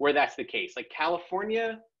where that's the case. Like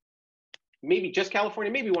California, maybe just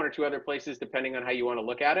California, maybe one or two other places, depending on how you want to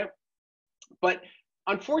look at it. But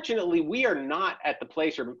unfortunately, we are not at the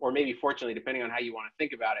place, or maybe fortunately, depending on how you want to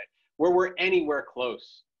think about it, where we're anywhere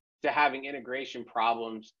close to having integration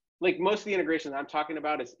problems. Like most of the integrations I'm talking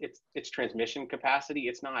about is it's transmission capacity.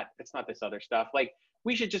 It's not this other stuff. Like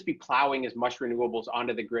we should just be plowing as much renewables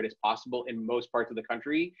onto the grid as possible in most parts of the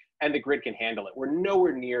country, and the grid can handle it. We're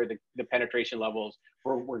nowhere near the penetration levels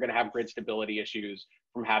where we're going to have grid stability issues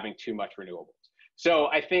from having too much renewables. So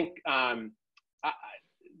I think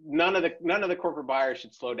none of the corporate buyers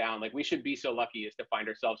should slow down. Like we should be so lucky as to find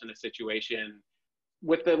ourselves in a situation,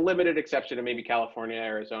 with the limited exception of maybe California,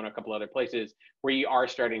 Arizona, a couple other places, where you are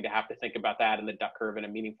starting to have to think about that in the duck curve in a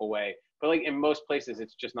meaningful way. But like in most places,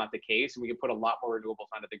 it's just not the case, and we can put a lot more renewables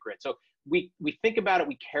onto the grid. So we think about it,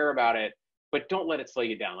 we care about it, but don't let it slow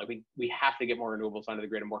you down. Like we have to get more renewables onto the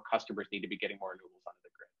grid, and more customers need to be getting more renewables onto the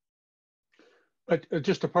grid. But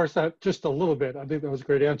just to parse that just a little bit, I think that was a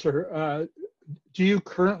great answer. Do you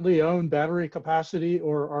currently own battery capacity,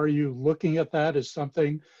 or are you looking at that as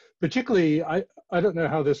something? Particularly, I don't know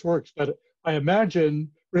how this works, but I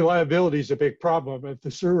imagine reliability is a big problem. If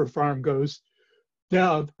the server farm goes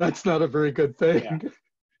down, that's not a very good thing.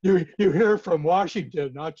 Yeah. You hear from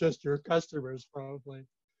Washington, not just your customers, probably.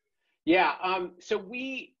 Yeah. So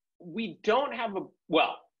we don't have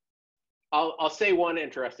well, I'll say one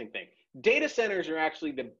interesting thing. Data centers are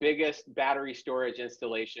actually the biggest battery storage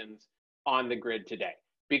installations on the grid today,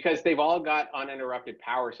 because they've all got uninterrupted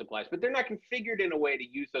power supplies, but they're not configured in a way to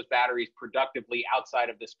use those batteries productively outside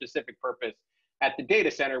of the specific purpose at the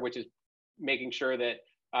data center, which is making sure that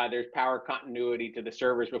there's power continuity to the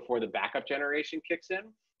servers before the generation kicks in.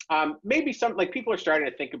 Maybe some, like people are starting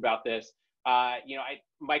to think about this.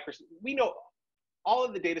 We know all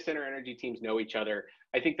of the data center energy teams know each other.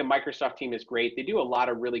 I think the Microsoft team is great. They do a lot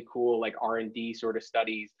of really cool like R&D sort of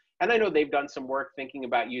studies. And I know they've done some work thinking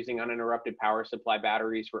about using uninterrupted power supply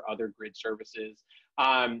batteries for other grid services.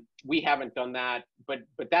 We haven't done that, but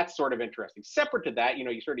that's sort of interesting. Separate to that,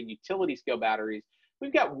 you sort of utility scale batteries.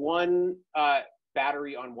 We've got one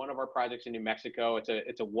battery on one of our projects in New Mexico. It's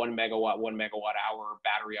a 1 megawatt hour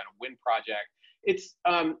battery on a wind project.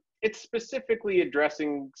 It's specifically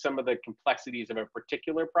addressing some of the complexities of a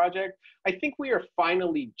particular project. I think we are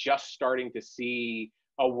finally just starting to see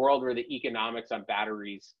a world where the economics on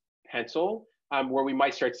batteries pencil, where we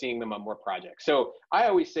might start seeing them on more projects. So I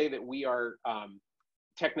always say that we are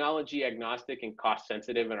technology agnostic and cost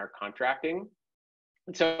sensitive in our contracting.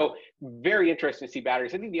 And so very interesting to see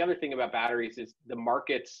batteries. I think the other thing about batteries is the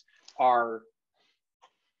markets are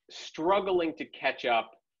struggling to catch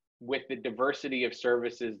up with the diversity of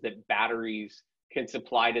services that batteries can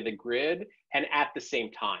supply to the grid, and at the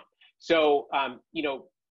same time. So,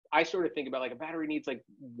 I sort of think about like a battery needs like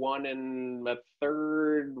 1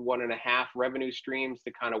 1/3, 1.5 revenue streams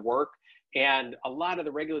to kind of work. And a lot of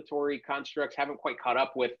the regulatory constructs haven't quite caught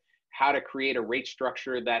up with how to create a rate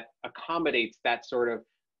structure that accommodates that sort of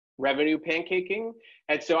revenue pancaking.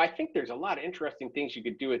 And so I think there's a lot of interesting things you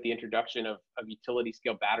could do with the introduction of utility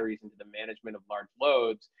scale batteries into the management of large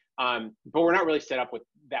loads. But we're not really set up with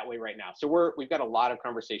that way right now. So we've got a lot of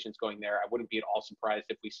conversations going there. I wouldn't be at all surprised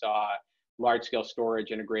if we saw large scale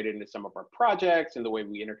storage integrated into some of our projects and the way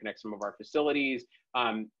we interconnect some of our facilities.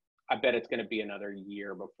 I bet it's going to be another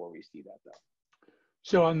year before we see that, though.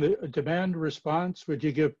 So on the demand response, would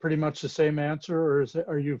you give pretty much the same answer, or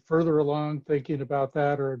are you further along thinking about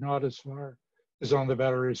that, or not as far as on the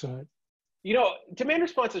battery side? You know, demand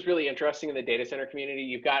response is really interesting in the data center community.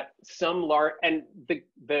 You've got some large, and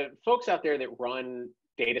the folks out there that run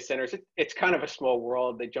data centers, it's kind of a small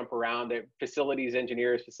world. They jump around. They're facilities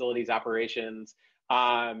engineers, facilities operations,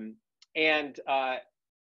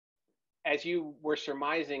 as you were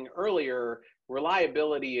surmising earlier,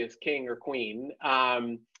 reliability is king or queen.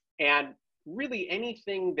 And really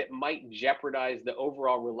anything that might jeopardize the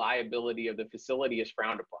overall reliability of the facility is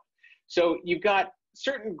frowned upon. So you've got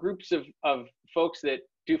certain groups of folks that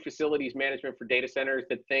do facilities management for data centers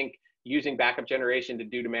that think using backup generation to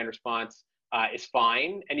do demand response is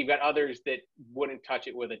fine. And you've got others that wouldn't touch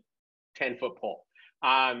it with a 10-foot pole.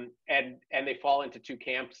 And they fall into two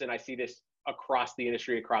camps. And I see this across the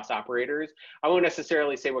industry, across operators. I won't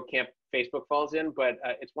necessarily say what camp Facebook falls in, but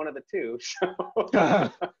it's one of the two.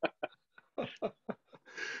 So.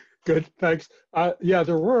 Good, thanks. Yeah,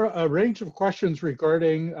 there were a range of questions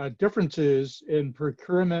regarding differences in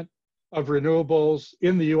procurement of renewables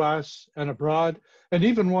in the US and abroad, and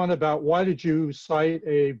even one about why did you cite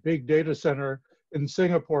a big data center in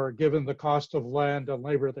Singapore, given the cost of land and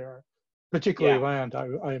labor there, particularly land,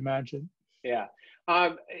 I imagine. Yeah.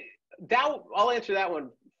 I'll answer that one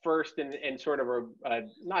first in sort of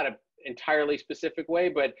not an entirely specific way,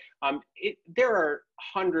 but there are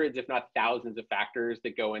hundreds, if not thousands of factors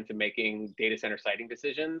that go into making data center siting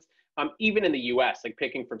decisions, even in the US, like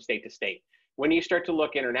picking from state to state. When you start to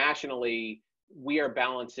look internationally, we are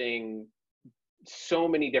balancing so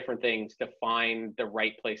many different things to find the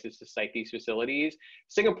right places to site these facilities.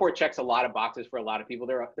 Singapore checks a lot of boxes for a lot of people.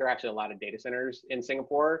 There are actually a lot of data centers in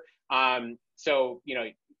Singapore. So, you know,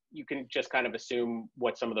 you can just kind of assume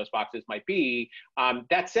what some of those boxes might be.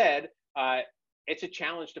 That said, it's a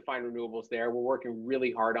challenge to find renewables there. We're working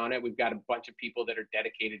really hard on it. We've got a bunch of people that are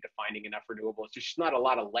dedicated to finding enough renewables. There's just not a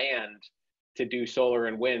lot of land to do solar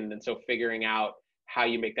and wind. And so figuring out how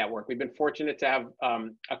you make that work. We've been fortunate to have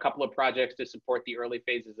a couple of projects to support the early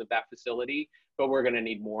phases of that facility, but we're going to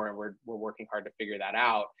need more, and we're working hard to figure that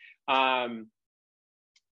out.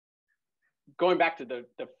 Going back to the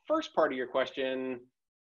first part of your question,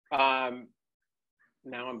 now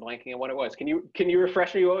I'm blanking on what it was. Can you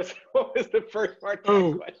refresh me? What was the first part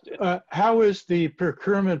of the question? How is the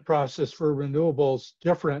procurement process for renewables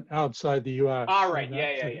different outside the U.S.? All right.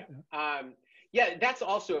 Yeah, that's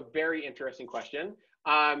also a very interesting question.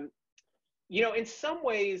 You know, in some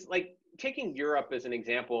ways, like taking Europe as an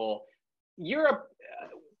example, Europe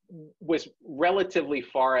was relatively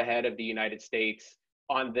far ahead of the United States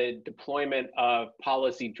on the deployment of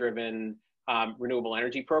policy-driven renewable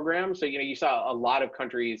energy programs. So, you know, you saw a lot of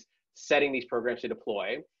countries setting these programs to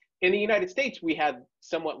deploy. In the United States, we had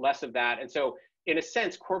somewhat less of that. And so, in a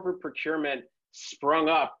sense, corporate procurement sprung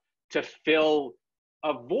up to fill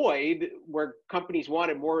a void where companies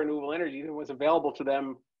wanted more renewable energy than was available to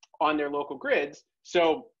them on their local grids.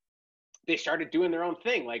 So they started doing their own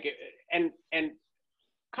thing. And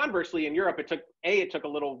conversely, in Europe, it took a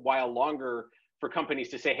little while longer for companies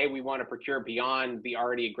to say, hey, we want to procure beyond the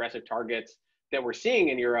already aggressive targets that we're seeing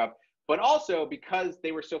in Europe. But also because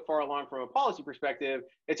they were so far along from a policy perspective,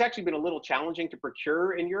 it's actually been a little challenging to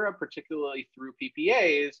procure in Europe, particularly through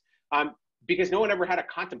PPAs, because no one ever had a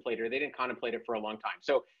contemplator. They didn't contemplate it for a long time.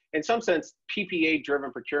 So in some sense,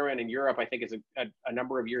 PPA-driven procurement in Europe, I think, is a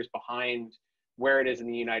number of years behind where it is in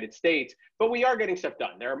the United States. But we are getting stuff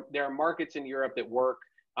done. There are markets in Europe that work.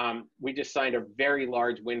 We just signed a very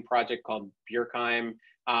large wind project called Bjerkheim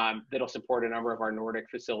that'll support a number of our Nordic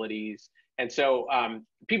facilities. And so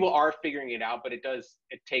people are figuring it out, but it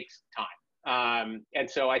takes time. And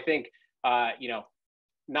so I think, you know,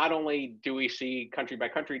 not only do we see country by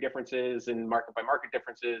country differences and market by market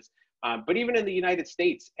differences, but even in the United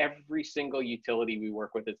States, every single utility we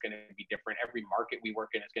work with is going to be different. Every market we work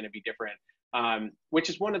in is going to be different, which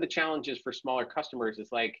is one of the challenges for smaller customers. Is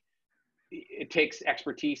like, it takes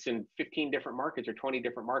expertise in 15 different markets or 20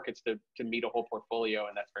 different markets to meet a whole portfolio.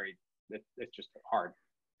 And it's just hard.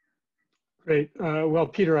 Great. Well,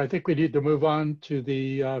 Peter, I think we need to move on to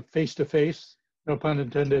the face-to-face, no pun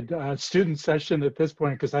intended, student session at this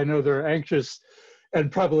point, because I know they're anxious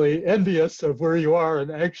and probably envious of where you are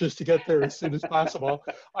and anxious to get there as soon as possible.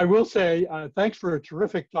 I will say thanks for a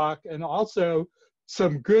terrific talk, and also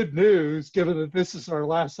some good news, given that this is our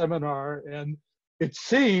last seminar, and it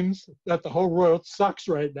seems that the whole world sucks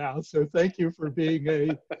right now. So thank you for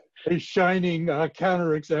being a shining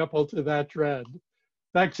counterexample to that trend.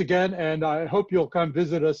 Thanks again, and I hope you'll come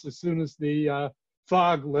visit us as soon as the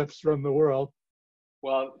fog lifts from the world.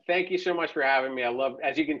 Well, thank you so much for having me. I love,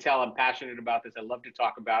 as you can tell, I'm passionate about this. I love to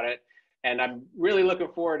talk about it. And I'm really looking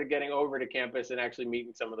forward to getting over to campus and actually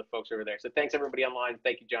meeting some of the folks over there. So thanks everybody online.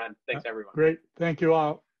 Thank you, John. Thanks everyone. Great. Thank you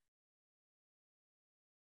all.